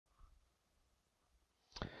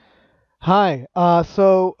Hi.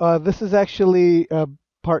 This is actually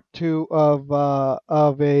part two of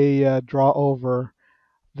a draw over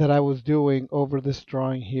that I was doing over this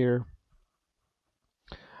drawing here.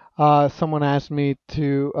 Someone asked me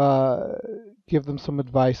to give them some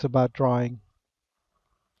advice about drawing.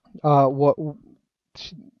 What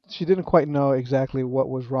she, she didn't quite know exactly what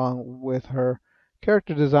was wrong with her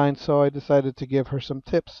character design, so I decided to give her some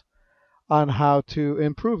tips on how to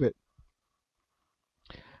improve it.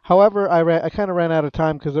 However, I kind of ran out of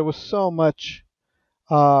time because there was so much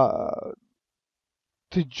uh,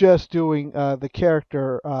 to just doing the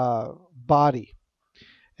character body,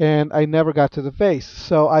 and I never got to the face.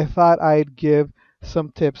 So I thought I'd give some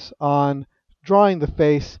tips on drawing the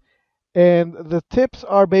face, and the tips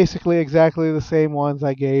are basically exactly the same ones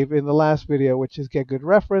I gave in the last video, which is get good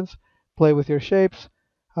reference, play with your shapes,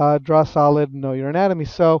 draw solid, know your anatomy.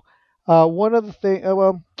 So one of the things,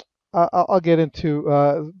 I'll get into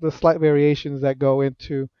the slight variations that go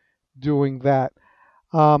into doing that.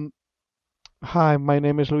 Um, Hi, my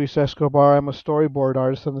name is Luis Escobar. I'm a storyboard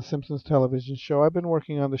artist on the Simpsons television show. I've been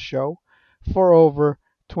working on the show for over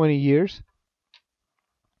 20 years.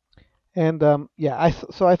 And yeah,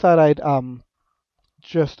 so I thought I'd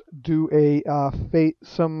just do a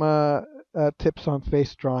some tips on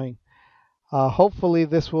face drawing. Hopefully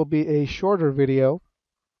this will be a shorter video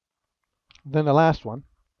than the last one.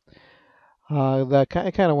 That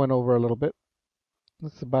kind of went over a little bit.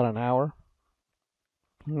 It's about an hour.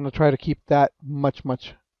 I'm going to try to keep that much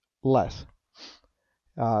less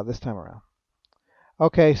this time around.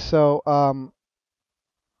 Okay, so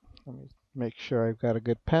let me make sure I've got a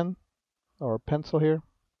good pen or pencil here.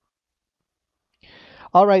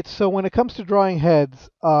 All right, so when it comes to drawing heads,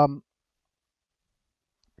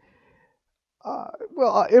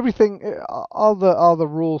 everything, all the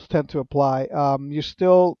rules tend to apply. You're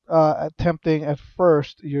still attempting at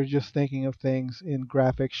first. You're just thinking of things in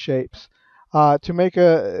graphic shapes. To make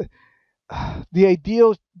a the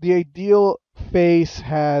ideal face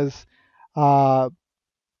has. Uh,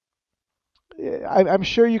 I'm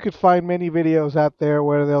sure you could find many videos out there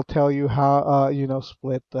where they'll tell you how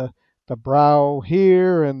split the brow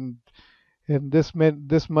here and this meant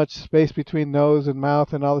this much space between nose and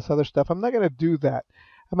mouth and all this other stuff. I'm not going to do that.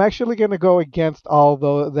 I'm actually going to go against all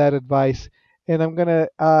that advice, and I'm going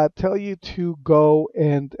to tell you to go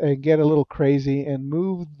and get a little crazy and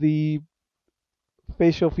move the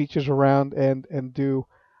facial features around and do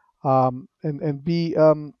and be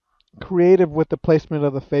creative with the placement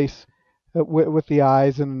of the face, with the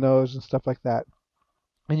eyes and the nose and stuff like that.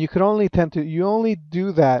 And you only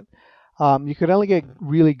do that. You could only get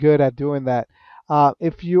really good at doing that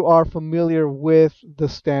if you are familiar with the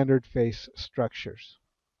standard face structures.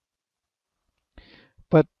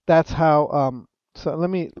 But that's how. So let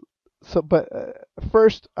me. So, but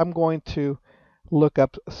first, I'm going to look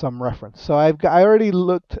up some reference. So I already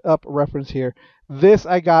looked up reference here. This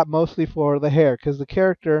I got mostly for the hair because the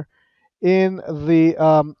character in the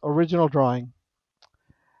original drawing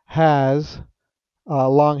has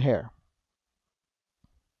long hair,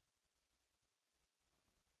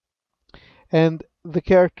 and the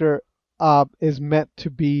character is meant to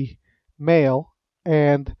be male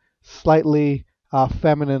and slightly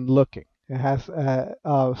feminine looking. It has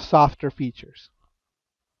softer features.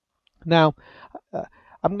 Now, uh,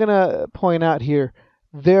 I'm gonna point out here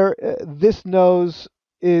this nose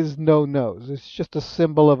is no nose. It's just a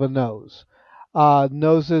symbol of a nose.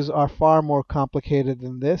 Noses are far more complicated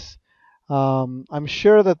than this. I'm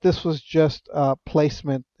sure that this was just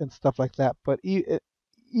placement and stuff like that, but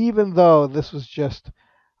even though this was just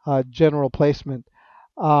general placement,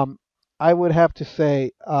 um, I would have to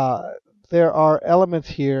say there are elements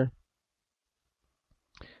here.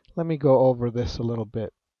 Let me go over this a little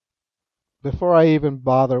bit before I even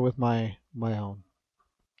bother with my own.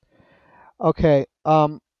 Okay,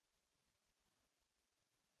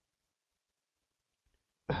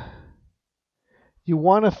 you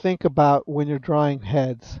want to think about when you're drawing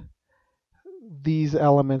heads these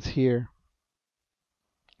elements here.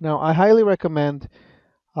 Now, I highly recommend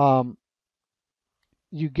um,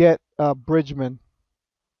 you get Bridgman,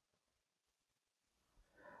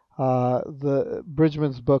 the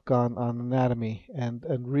Bridgman's book on anatomy, and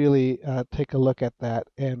really take a look at that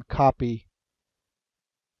and copy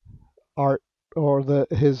art or the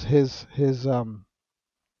his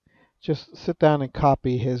just sit down and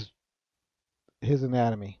copy his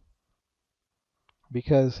anatomy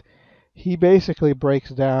because he basically breaks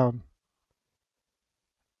down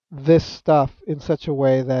this stuff in such a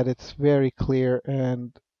way that it's very clear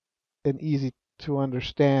and easy to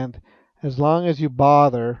understand as long as you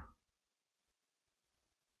bother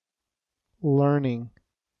learning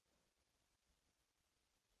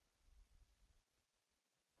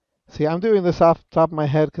See, I'm doing this off the top of my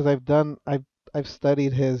head because I've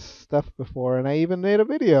studied his stuff before, and I even made a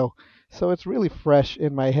video, so it's really fresh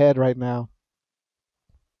in my head right now.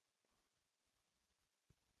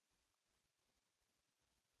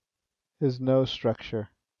 His nose structure.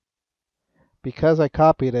 Because I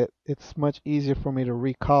copied it, it's much easier for me to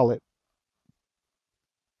recall it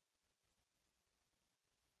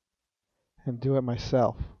and do it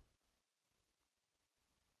myself.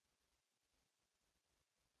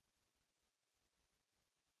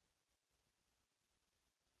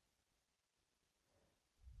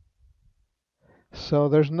 So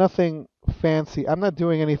there's nothing fancy. I'm not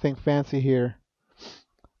doing anything fancy here.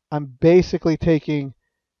 I'm basically taking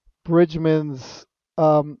Bridgman's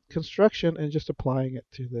construction and just applying it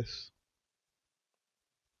to this.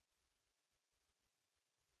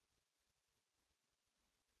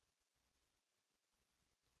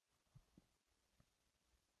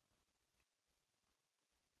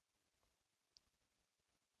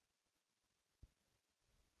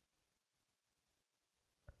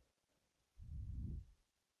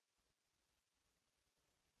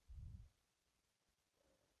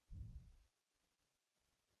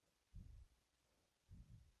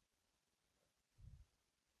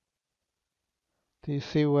 Do you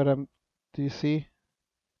see what I'm do you see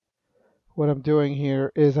what I'm doing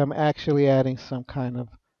here is I'm actually adding some kind of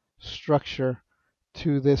structure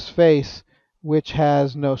to this face which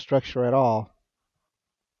has no structure at all.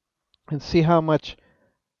 And see how much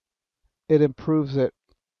it improves it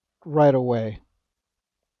right away.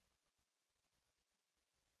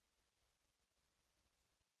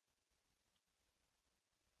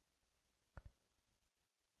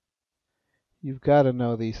 You've got to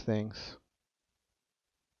know these things.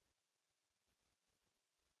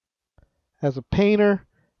 As a painter,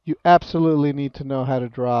 you absolutely need to know how to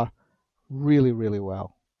draw really, really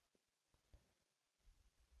well.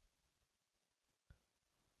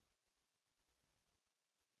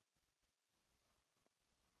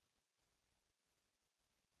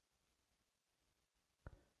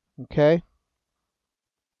 Okay?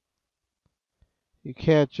 You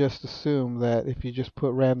can't just assume that if you just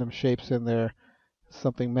put random shapes in there,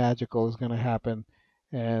 something magical is going to happen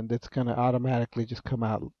and it's going to automatically just come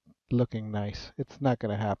out looking nice. It's not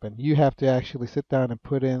going to happen. You have to actually sit down and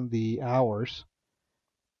put in the hours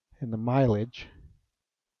and the mileage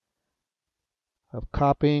of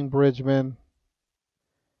copying Bridgman,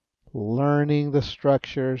 learning the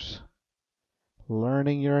structures,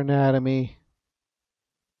 learning your anatomy.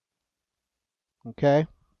 Okay?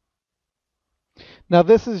 Now,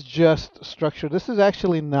 this is just structure. This is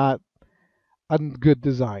actually not a good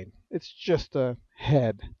design. It's just a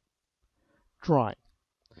head drawing.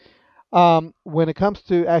 When it comes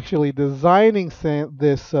to actually designing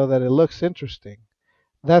this so that it looks interesting,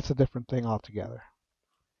 that's a different thing altogether.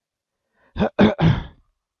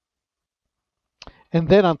 And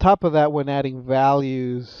then on top of that, when adding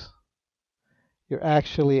values, you're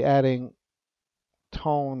actually adding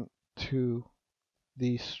tone to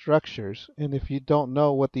these structures. And if you don't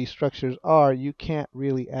know what these structures are, you can't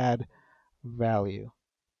really add value.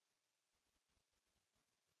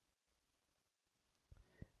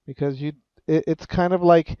 Because it's kind of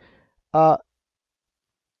like, uh,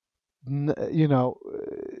 you know,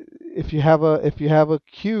 if you have a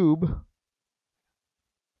cube,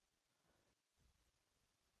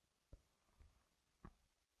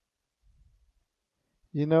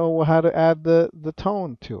 you know how to add the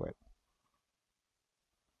tone to it.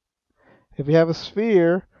 If you have a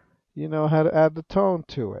sphere, you know how to add the tone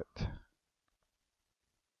to it.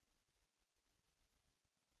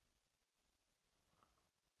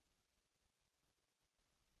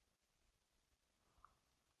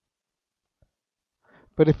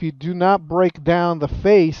 But if you do not break down the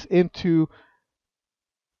face into,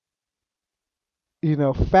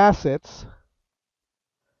 facets,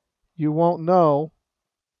 you won't know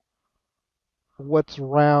what's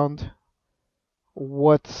round,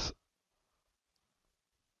 what's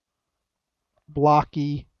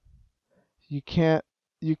blocky. You can't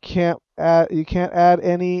add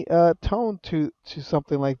any tone to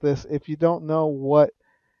something like this if you don't know what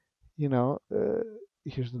you know.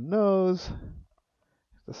 Here's the nose,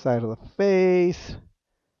 the side of the face,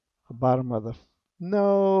 the bottom of the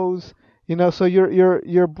nose. So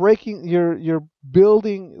you're breaking you're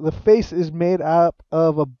building. The face is made up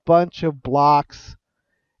of a bunch of blocks,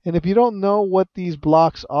 and if you don't know what these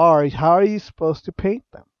blocks are, how are you supposed to paint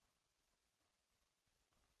them?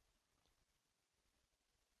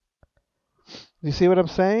 You see what I'm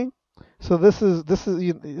saying? So this is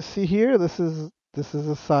you see here. This is a this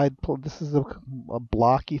is a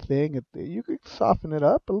blocky thing. You could soften it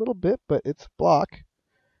up a little bit, but it's block.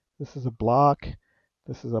 This is a block.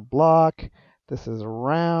 This is a block. This is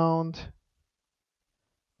round,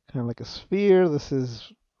 kind of like a sphere. This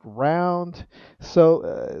is round. So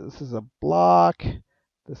this is a block.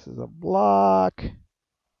 This is a block.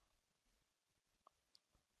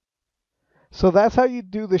 So that's how you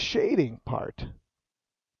do the shading part.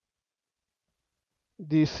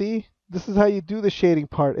 Do you see? This is how you do the shading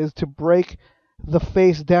part, is to break the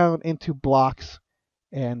face down into blocks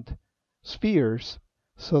and spheres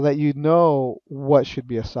so that you know what should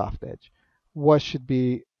be a soft edge. What should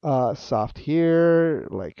be soft here,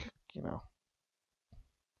 like,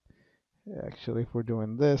 actually if we're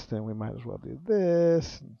doing this, then we might as well do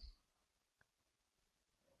this.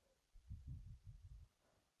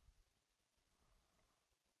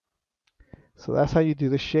 So that's how you do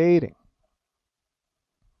the shading.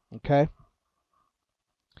 Okay?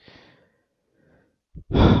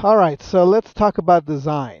 All right, so let's talk about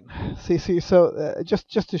design. See, so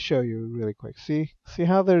just to show you really quick. See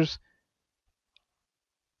how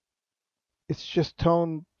it's just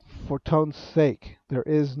tone for tone's sake. There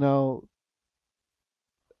is no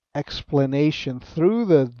explanation through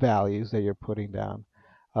the values that you're putting down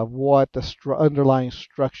of what the underlying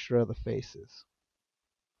structure of the face is.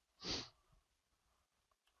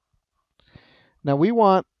 Now we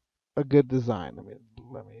want a good design.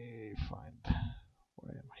 Let me find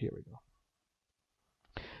where I am. Here we go.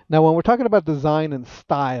 Now when we're talking about design and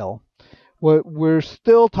style, what we're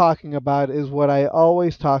still talking about is what I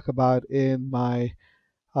always talk about in my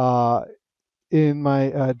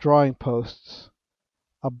drawing posts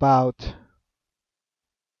about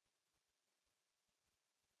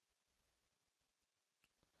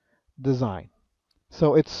design.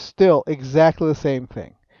 So it's still exactly the same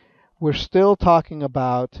thing. We're still talking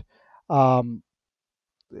about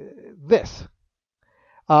this.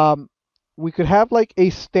 Um, we could have like a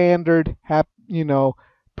standard,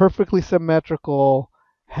 perfectly symmetrical,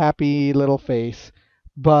 happy little face.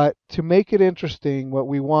 But to make it interesting, what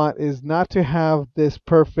we want is not to have this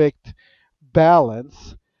perfect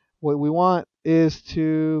balance. What we want is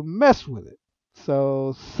to mess with it.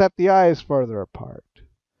 So set the eyes further apart.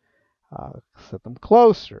 Set them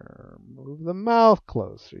closer, move the mouth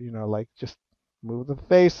closer, like just move the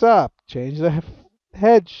face up, change the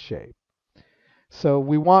head shape. So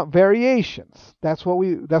we want variations. That's what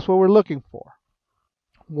we're looking for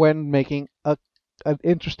when making an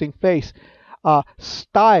interesting face.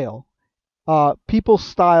 Style. People's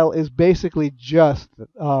style is basically just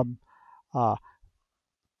uh,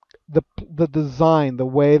 the design, the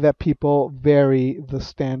way that people vary the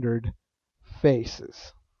standard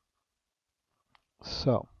faces.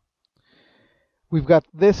 So we've got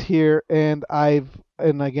this here, and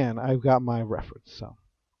again I've got my reference. So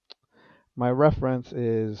my reference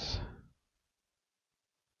is,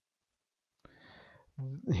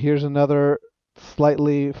 here's another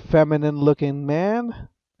slightly feminine looking man.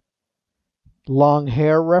 Long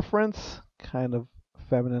hair reference, kind of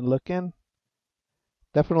feminine looking.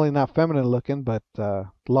 Definitely not feminine looking, but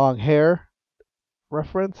long hair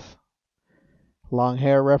reference. Long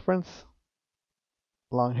hair reference.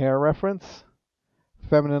 Long hair reference.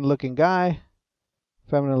 Feminine looking guy.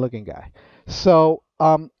 Feminine looking guy. So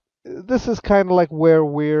this is kind of like where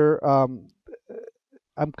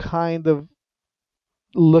I'm kind of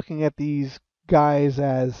looking at these guys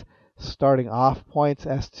as starting off points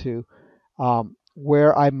as to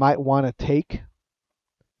where I might want to take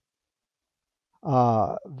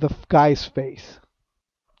the guy's face.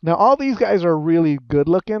 Now, all these guys are really good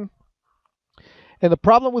looking. And the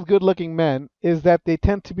problem with good looking men is that they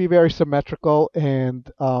tend to be very symmetrical and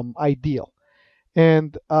ideal.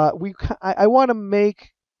 And I want to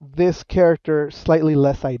make this character slightly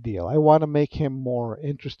less ideal. I want to make him more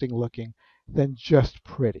interesting looking than just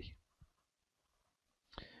pretty.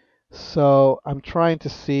 So I'm trying to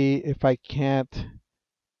see if I can't.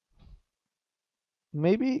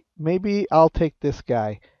 Maybe I'll take this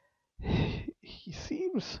guy. He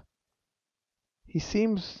seems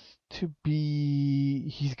to be.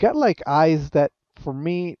 He's got like eyes that, for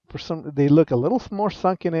some, they look a little more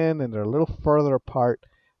sunken in and they're a little further apart.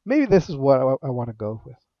 Maybe this is what I want to go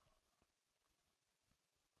with.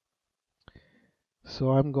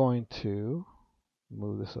 So I'm going to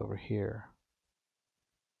move this over here.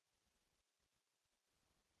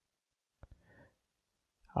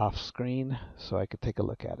 Off screen so I could take a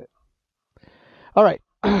look at it. All right.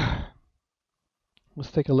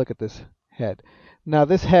 Let's take a look at this head. Now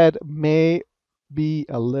this head may be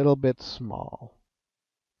a little bit small.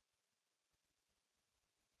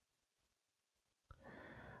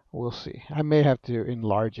 We'll see. I may have to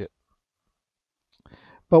enlarge it.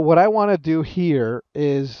 But what I want to do here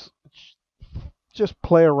is just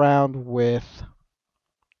play around with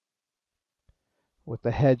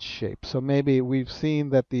the head shape. So maybe we've seen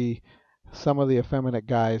that some of the effeminate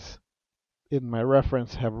guys in my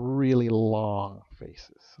reference have really long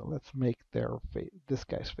faces. So let's make this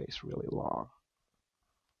guy's face really long.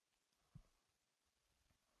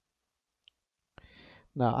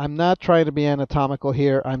 Now, I'm not trying to be anatomical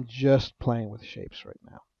here. I'm just playing with shapes right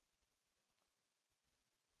now.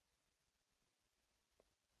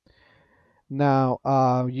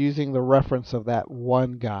 Now, using the reference of that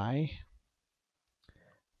one guy,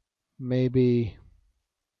 maybe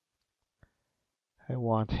I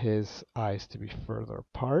want his eyes to be further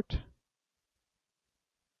apart.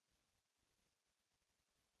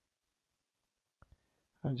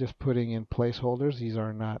 I'm just putting in placeholders. These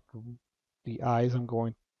are not the eyes I'm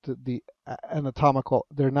going to, the anatomical,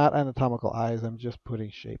 they're not anatomical eyes. I'm just putting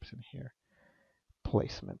shapes in here.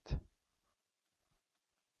 Placement.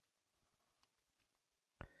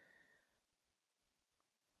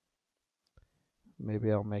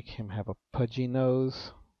 Maybe I'll make him have a pudgy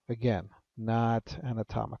nose. Again, not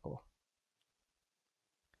anatomical.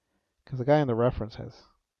 Because the guy in the reference has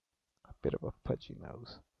a bit of a pudgy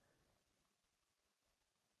nose.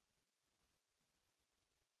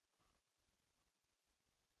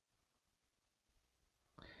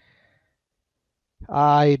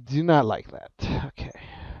 I do not like that. Okay.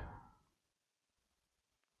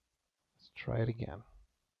 Let's try it again.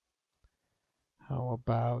 How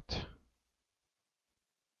about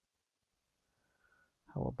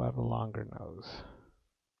a longer nose?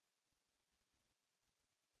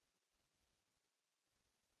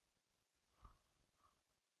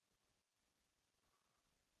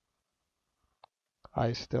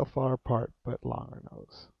 Eyes still far apart, but longer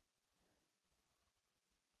nose.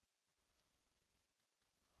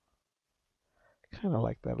 Kind of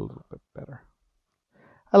like that a little bit better.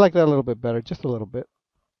 I like that a little bit better, just a little bit.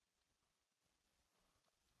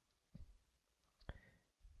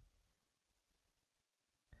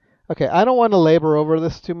 Okay, I don't want to labor over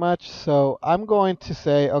this too much, so I'm going to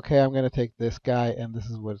say, okay, I'm going to take this guy, and this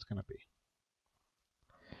is what it's going to be.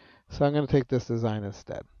 So I'm going to take this design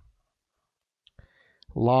instead.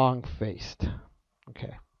 Long-faced.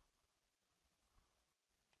 Okay.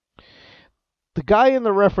 The guy in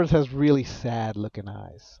the reference has really sad-looking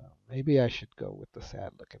eyes, so maybe I should go with the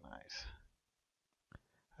sad-looking eyes.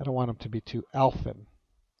 I don't want him to be too elfin,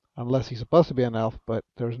 unless he's supposed to be an elf, but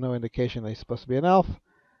there's no indication that he's supposed to be an elf.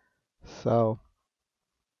 So,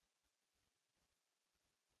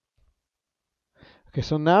 okay,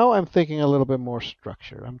 so now I'm thinking a little bit more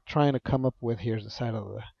structure. I'm trying to come up with, here's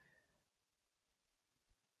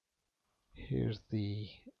the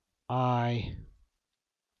eye.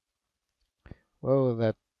 Whoa,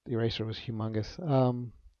 that eraser was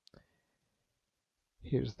humongous.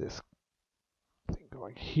 Here's this thing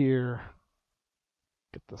going here.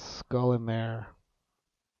 Get the skull in there.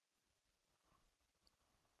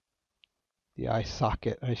 The eye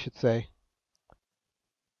socket, I should say.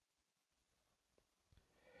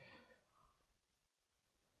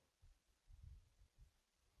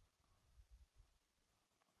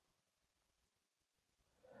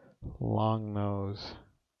 Long nose.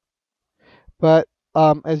 But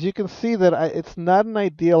as you can see, that it's not an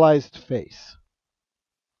idealized face.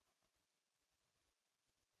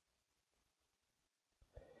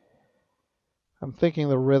 I'm thinking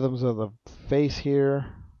the rhythms of the face here.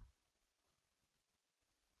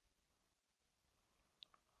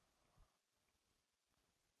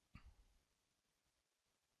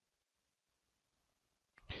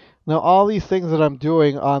 Now, all these things that I'm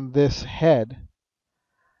doing on this head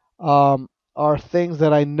are things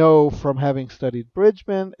that I know from having studied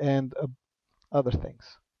Bridgman and other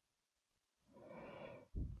things.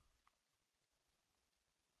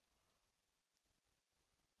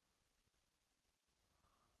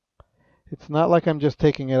 It's not like I'm just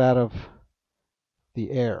taking it out of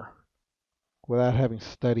the air without having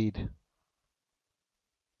studied.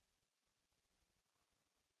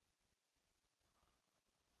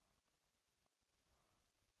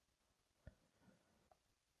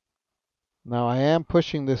 Now, I am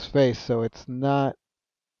pushing this face, so it's not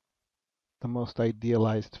the most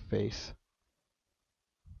idealized face.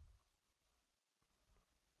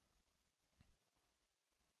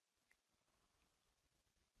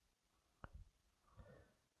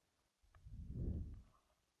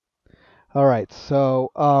 All right, so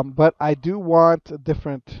but I do want a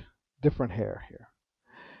different hair here.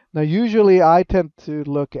 Now, usually I tend to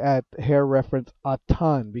look at hair reference a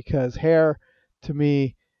ton because hair, to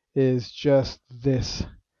me, is just this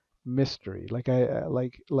mystery. Like I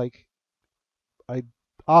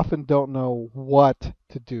often don't know what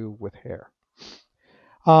to do with hair.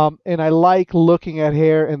 And I like looking at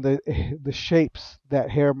hair and the shapes that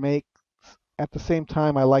hair makes. At the same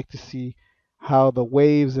time, I like to see how the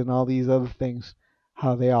waves and all these other things,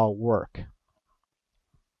 how they all work.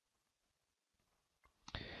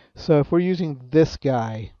 So if we're using this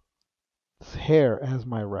guy's hair as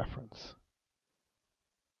my reference,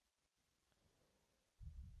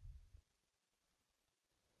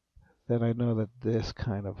 then I know that this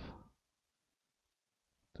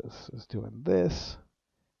is doing this.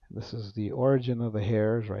 This is the origin of the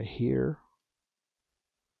hairs right here.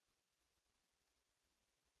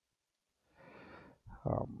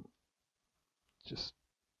 Um, just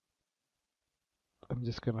I'm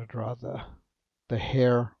just going to draw the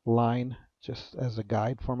hair line just as a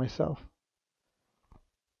guide for myself,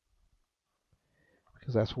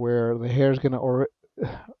 because that's where the hair is going to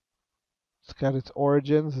it's got its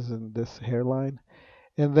origins is in this hairline.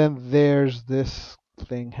 And then there's this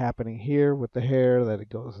thing happening here with the hair that it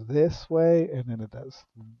goes this way, and then it does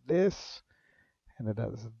this, and it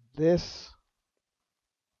does this,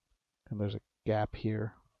 and there's a gap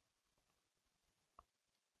here.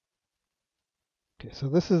 Okay, so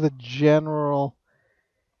this is the general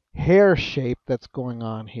hair shape that's going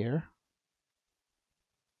on here.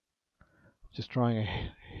 Just drawing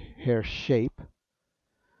a hair shape,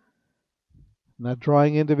 not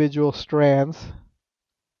drawing individual strands.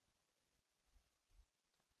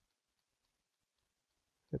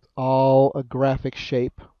 It's all a graphic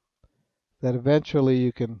shape that eventually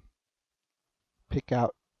you can pick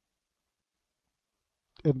out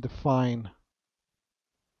and define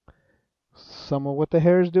some of what the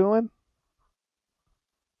hair is doing.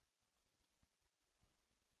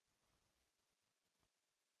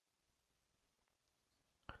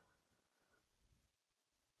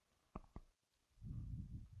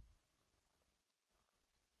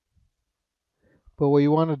 But what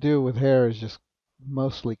you want to do with hair is just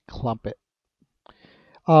mostly clump it.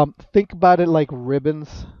 Think about it like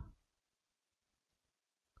ribbons.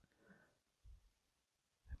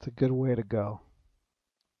 It's a good way to go.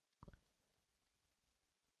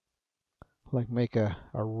 Like make a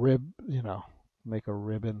rib, make a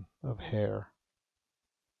ribbon of hair.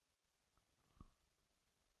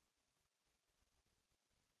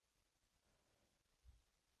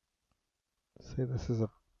 Say this is a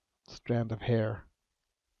strand of hair.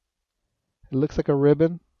 It looks like a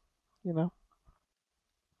ribbon, you know,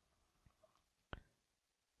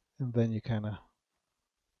 and then you can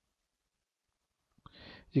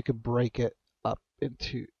break it up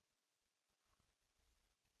into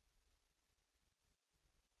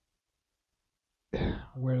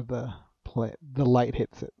where the light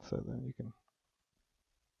hits it, so then you can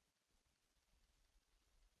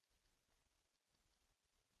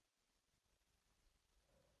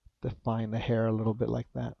define the hair a little bit like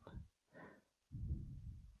that.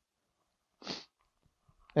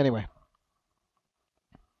 Anyway,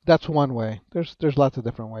 that's one way. There's lots of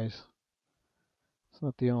different ways. It's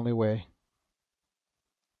not the only way.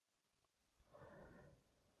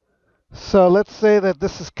 So let's say that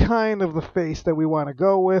this is kind of the face that we want to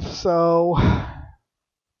go with. So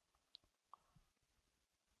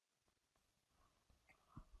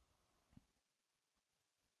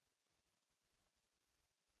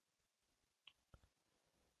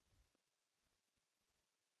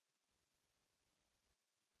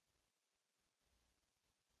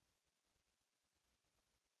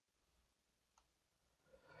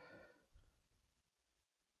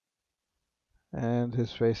and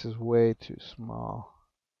his face is way too small.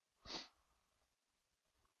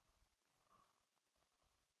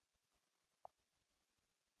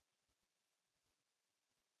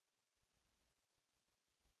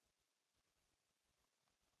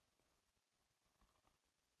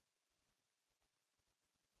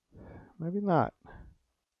 Maybe not.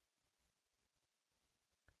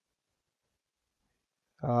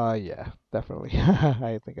 Yeah, definitely.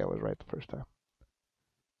 I think I was right the first time.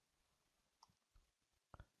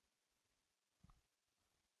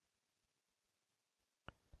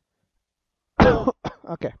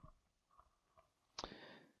 Okay.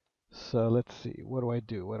 So let's see. What do I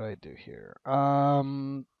do? What do I do here?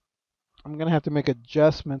 I'm gonna have to make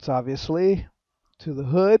adjustments, obviously, to the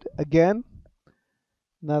hood again.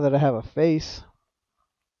 Now that I have a face.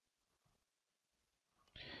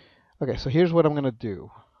 Okay, so here's what I'm gonna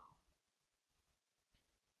do.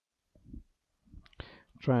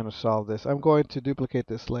 I'm trying to solve this. I'm going to duplicate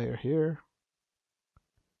this layer here.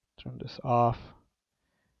 Turn this off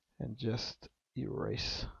and just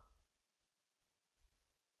erase.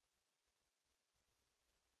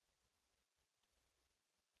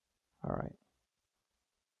 All right.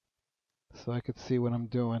 So I could see what I'm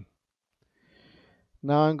doing.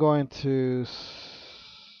 Now I'm going to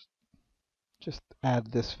just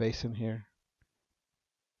add this face in here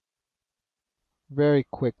very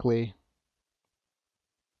quickly.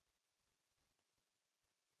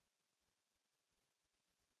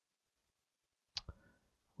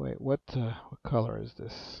 Wait, what color is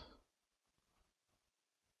this?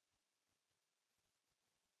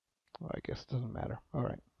 Well, I guess it doesn't matter. All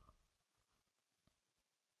right.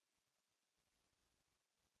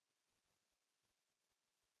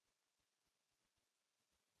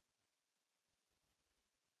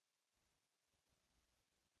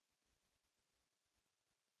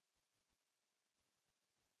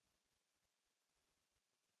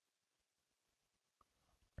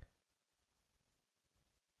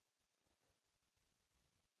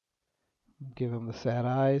 Give him the sad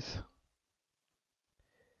eyes.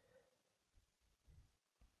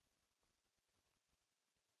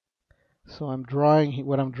 So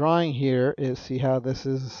what I'm drawing here is, see how this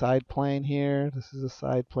is a side plane here, this is a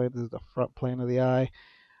side plane, this is the front plane of the eye.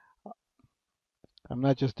 I'm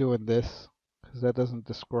not just doing this because that doesn't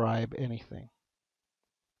describe anything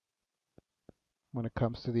when it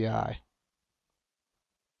comes to the eye.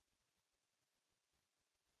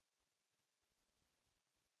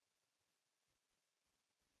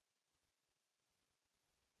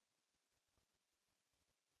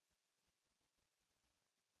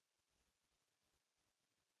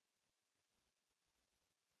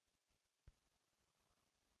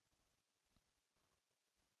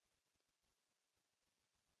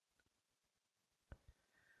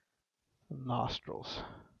 The nostrils.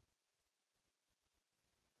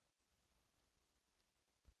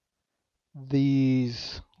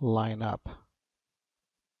 These line up.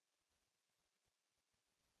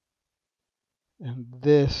 And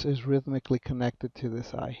this is rhythmically connected to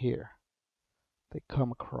this eye here. They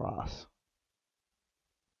come across.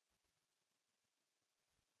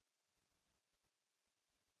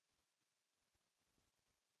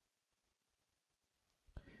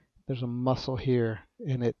 There's a muscle here,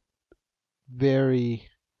 and it very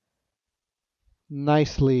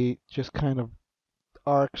nicely just kind of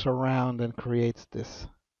arcs around and creates this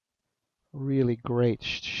really great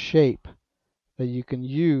shape that you can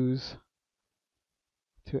use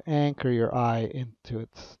to anchor your eye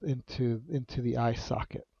into the eye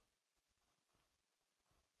socket.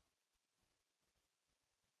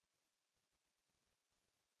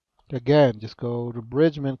 Again, just go to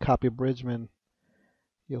Bridgman, copy Bridgman,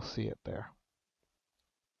 you'll see it there.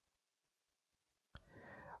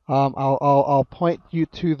 I'll point you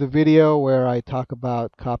to the video where I talk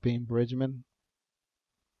about copying Bridgman.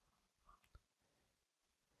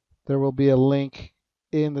 There will be a link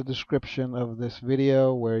in the description of this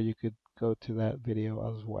video where you could go to that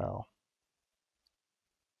video as well.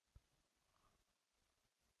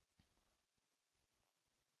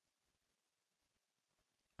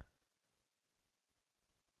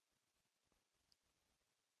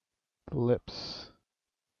 The lips.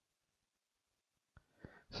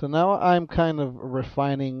 So now I'm kind of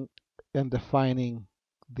refining and defining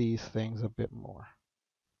these things a bit more.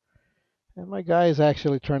 And my guy is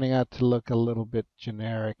actually turning out to look a little bit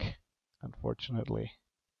generic, unfortunately.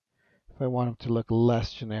 If I want him to look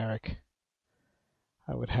less generic,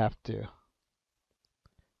 I would have to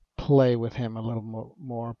play with him a little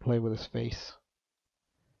more, play with his face.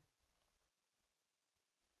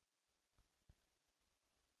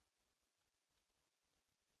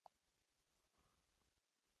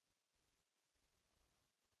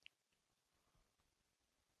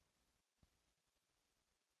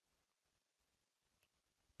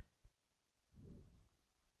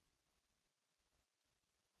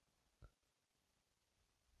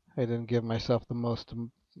 I didn't give myself the most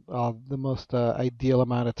ideal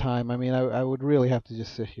amount of time. I mean, I would really have to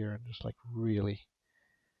just sit here and just like really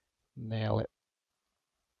nail it.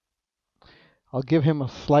 I'll give him a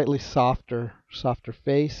slightly softer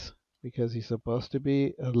face because he's supposed to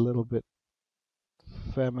be a little bit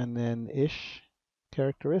feminine-ish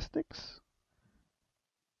characteristics.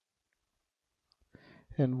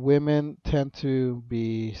 And women tend to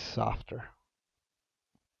be softer.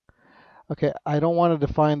 Okay, I don't want to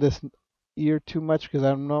define this ear too much because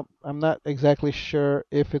I'm not exactly sure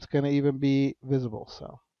if it's going to even be visible.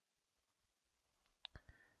 So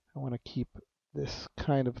I want to keep this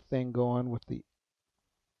kind of thing going with the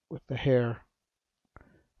hair. I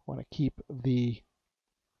want to keep the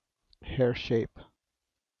hair shape.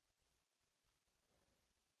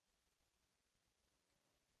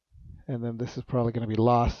 And then this is probably going to be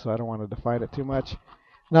lost, so I don't want to define it too much.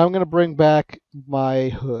 Now I'm going to bring back my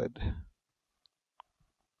hood.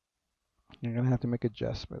 You're going to have to make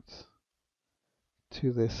adjustments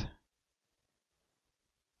to this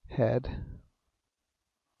head.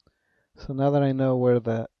 So now that I know where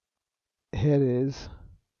the head is,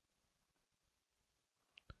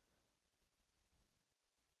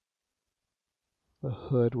 the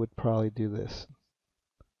hood would probably do this.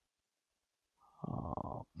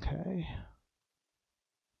 Okay.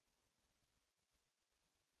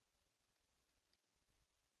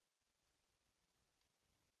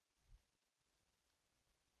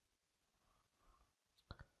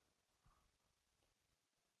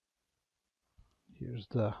 Here's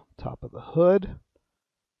the top of the hood.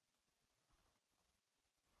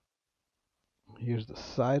 Here's the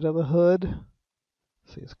side of the hood.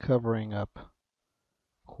 See, it's covering up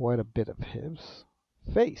quite a bit of his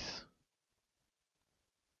face.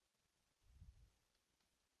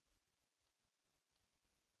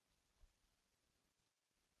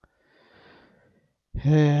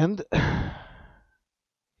 And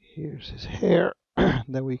here's his hair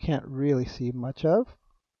that we can't really see much of,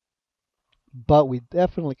 but we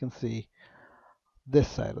definitely can see this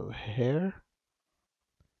side of the hair.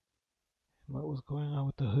 What was going on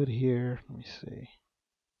with the hood here? Let me see.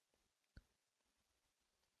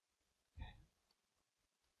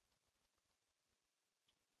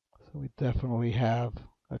 So we definitely have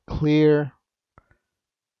a clear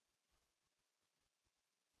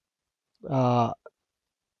uh,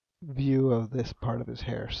 view of this part of his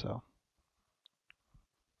hair. So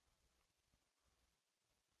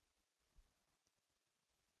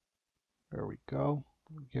there we go.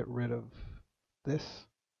 Get rid of this.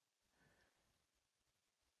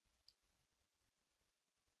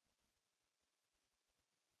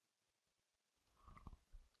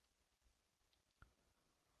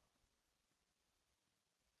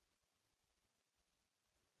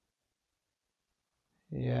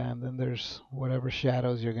 Yeah, and then there's whatever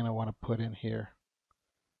shadows you're going to want to put in here.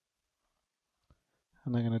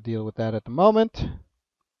 I'm not going to deal with that at the moment.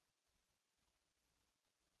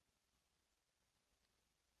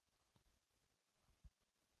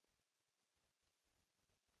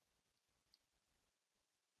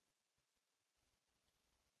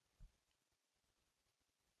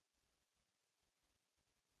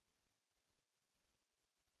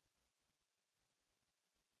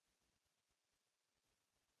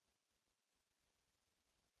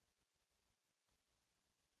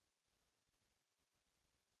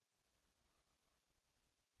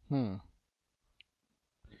 Hmm.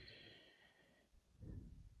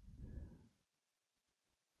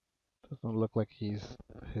 Doesn't look like his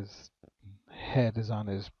head is on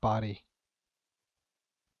his body.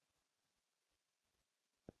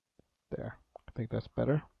 There. I think that's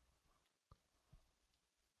better.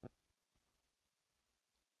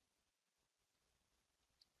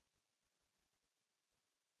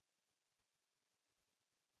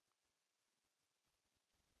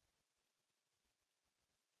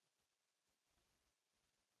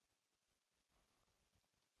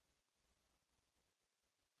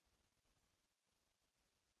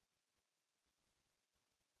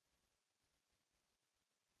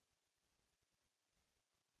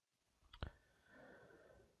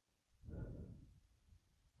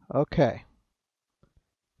 Okay.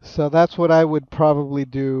 So that's what I would probably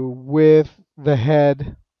do with the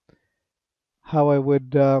head. How I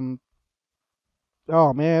would oh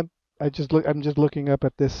man, I'm just looking up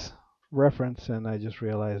at this reference and I just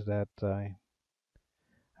realized that I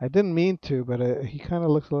didn't mean to, but he kind of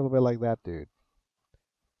looks a little bit like that dude.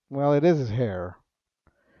 Well, it is his hair.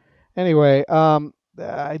 Anyway,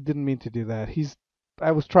 I didn't mean to do that.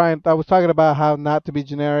 I was talking about how not to be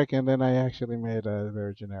generic, and then I actually made a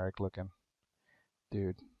very generic looking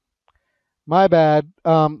dude. My bad.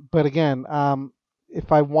 But again,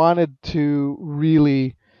 if I wanted to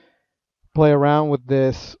really play around with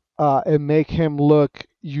this and make him look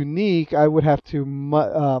unique, I would have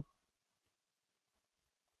to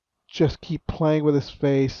just keep playing with his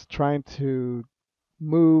face, trying to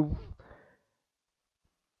move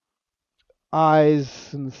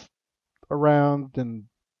eyes and around and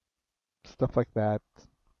stuff like that.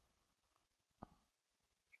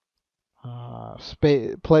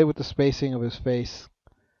 Play with the spacing of his face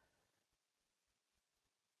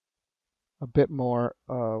a bit more.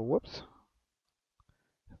 Whoops.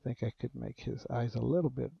 I think I could make his eyes a little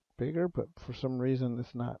bit bigger, but for some reason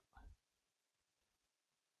it's not.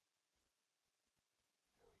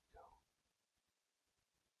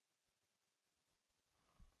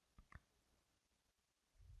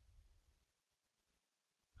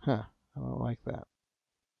 Huh. I don't like that.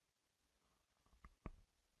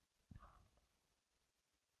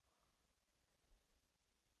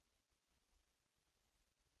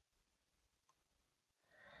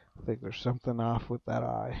 I think there's something off with that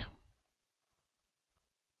eye.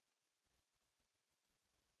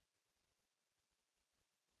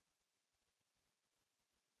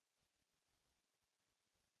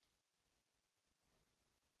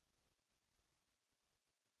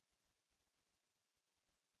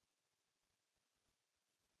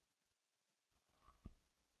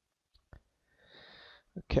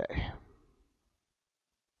 Okay.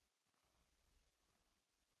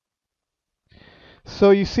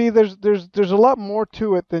 So you see, there's a lot more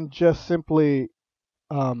to it than just simply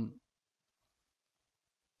um,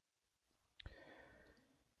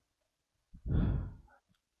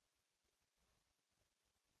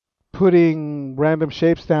 putting random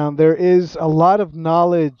shapes down. There is a lot of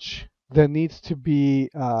knowledge that needs to be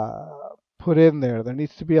put in there. There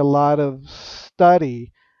needs to be a lot of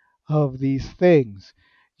study of these things.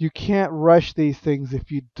 You can't rush these things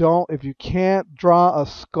if you can't draw a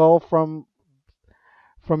skull from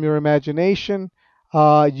your imagination.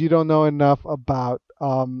 You don't know enough about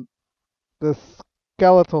the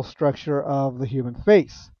skeletal structure of the human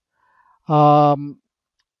face. Um,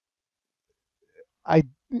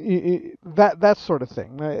 that sort of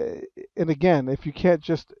thing. And again, if you can't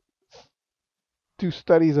just do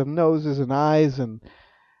studies of noses and eyes and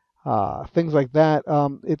things like that,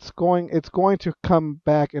 it's going to come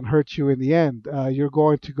back and hurt you in the end. You're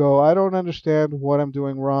going to go, I don't understand what I'm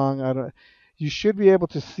doing wrong. I don't. You should be able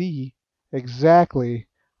to see exactly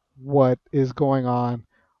what is going on,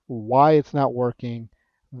 why it's not working,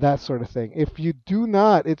 that sort of thing. If you do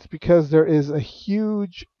not, it's because there is a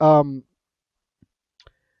huge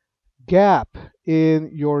gap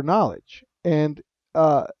in your knowledge, and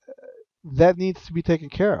uh, that needs to be taken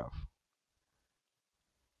care of.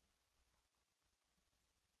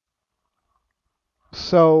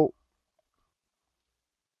 So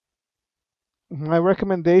my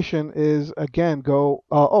recommendation is again go.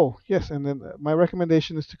 Oh yes, and then my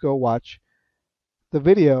recommendation is to go watch the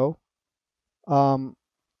video um,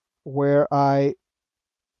 where I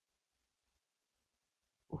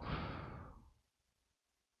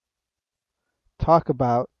talk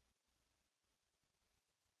about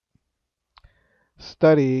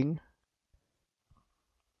studying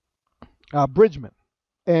Bridgman.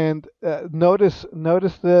 And notice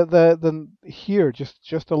the here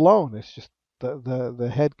just alone. It's just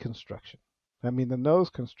the head construction. I mean the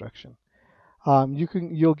nose construction.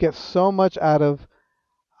 You'll get so much out of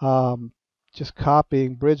um, just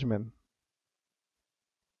copying Bridgman.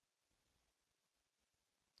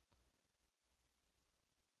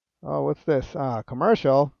 Oh, what's this?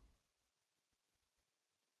 Commercial.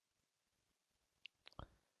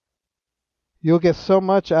 You'll get so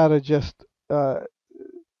much out of just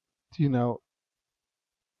you know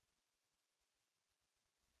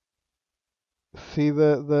see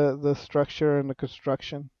the structure and the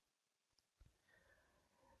construction.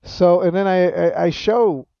 So and then I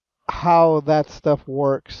show how that stuff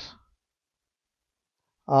works.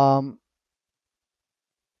 Um,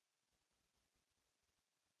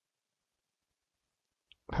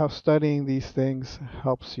 how studying these things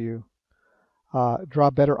helps you draw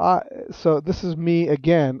better. So this is me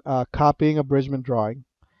again copying a Bridgman drawing,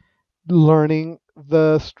 learning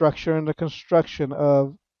the structure and the construction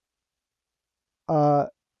of uh,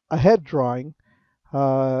 a head drawing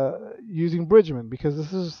using Bridgman because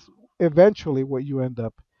this is eventually what you end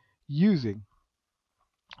up using.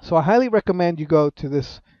 So I highly recommend you go to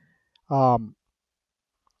this um,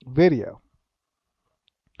 video.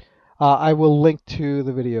 I will link to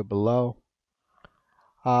the video below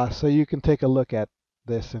so you can take a look at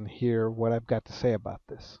this and hear what I've got to say about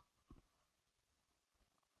this.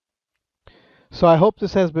 So I hope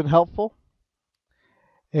this has been helpful,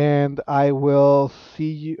 and I will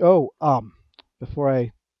see you. Oh, before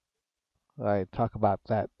I talk about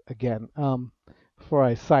that again, before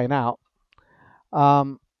I sign out,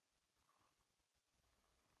 um,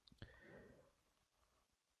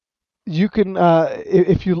 you can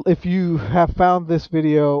if you have found this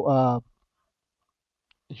video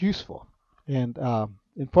useful and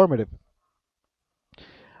informative,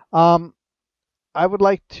 um, I would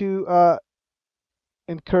like to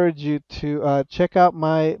encourage you to check out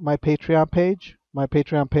my Patreon page. My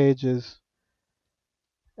Patreon page is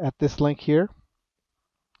at this link here.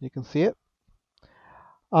 You can see it.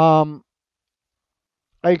 I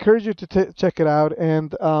encourage you to check it out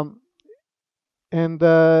and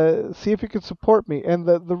see if you can support me. And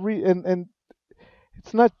and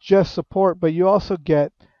it's not just support, but you also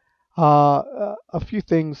get a few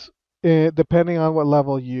things depending on what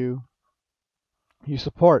level you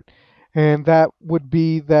support. And that would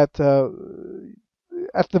be that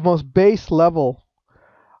at the most base level,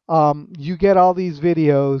 you get all these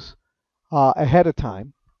videos ahead of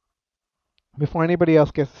time before anybody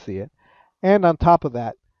else gets to see it. And on top of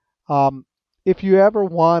that, um, if you ever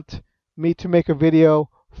want me to make a video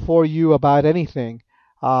for you about anything,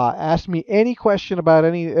 ask me any question about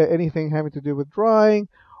anything having to do with drawing,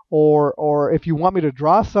 or if you want me to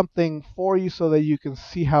draw something for you so that you can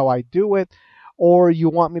see how I do it, or you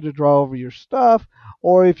want me to draw over your stuff,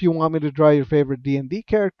 or if you want me to draw your favorite D&D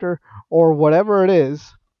character, or whatever it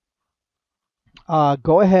is,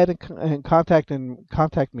 go ahead and contact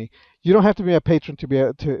me. You don't have to be a patron to be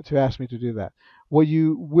to ask me to do that. What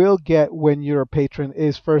you will get when you're a patron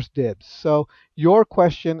is first dibs. So your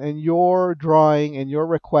question and your drawing and your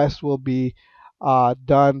request will be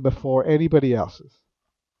done before anybody else's.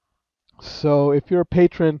 So if you're a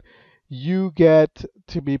patron, you get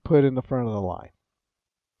to be put in the front of the line.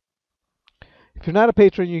 If you're not a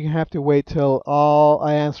patron, you have to wait till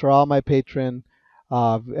I answer all my patron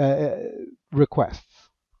requests.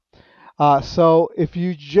 So if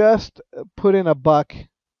you just put in a buck,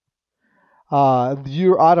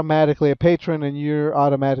 you're automatically a patron and you're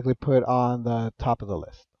automatically put on the top of the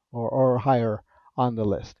list or higher on the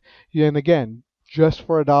list. And again, just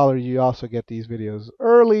for $1, you also get these videos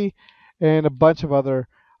early and a bunch of other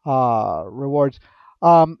rewards.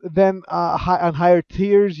 Then on higher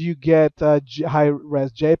tiers, you get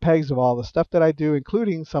high-res JPEGs of all the stuff that I do,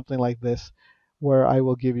 including something like this, where I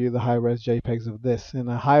will give you the high-res JPEGs of this. And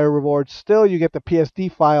a higher reward still, you get the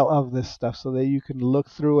PSD file of this stuff so that you can look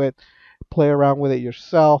through it, play around with it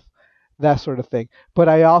yourself, that sort of thing. But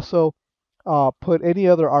I also put any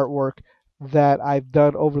other artwork that I've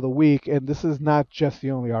done over the week, and this is not just the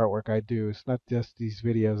only artwork I do. It's not just these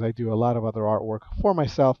videos. I do a lot of other artwork for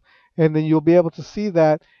myself, and then you'll be able to see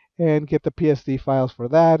that and get the PSD files for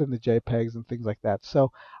that and the JPEGs and things like that.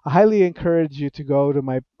 So I highly encourage you to go to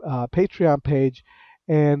my Patreon page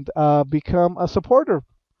and become a supporter.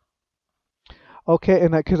 Okay,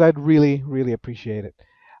 and because I'd really, really appreciate it.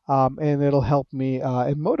 And it'll help me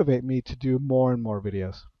and motivate me to do more and more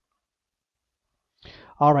videos.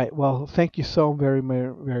 All right. Well, thank you so very,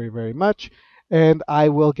 very, very much. And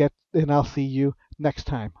I'll see you next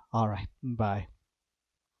time. All right. Bye.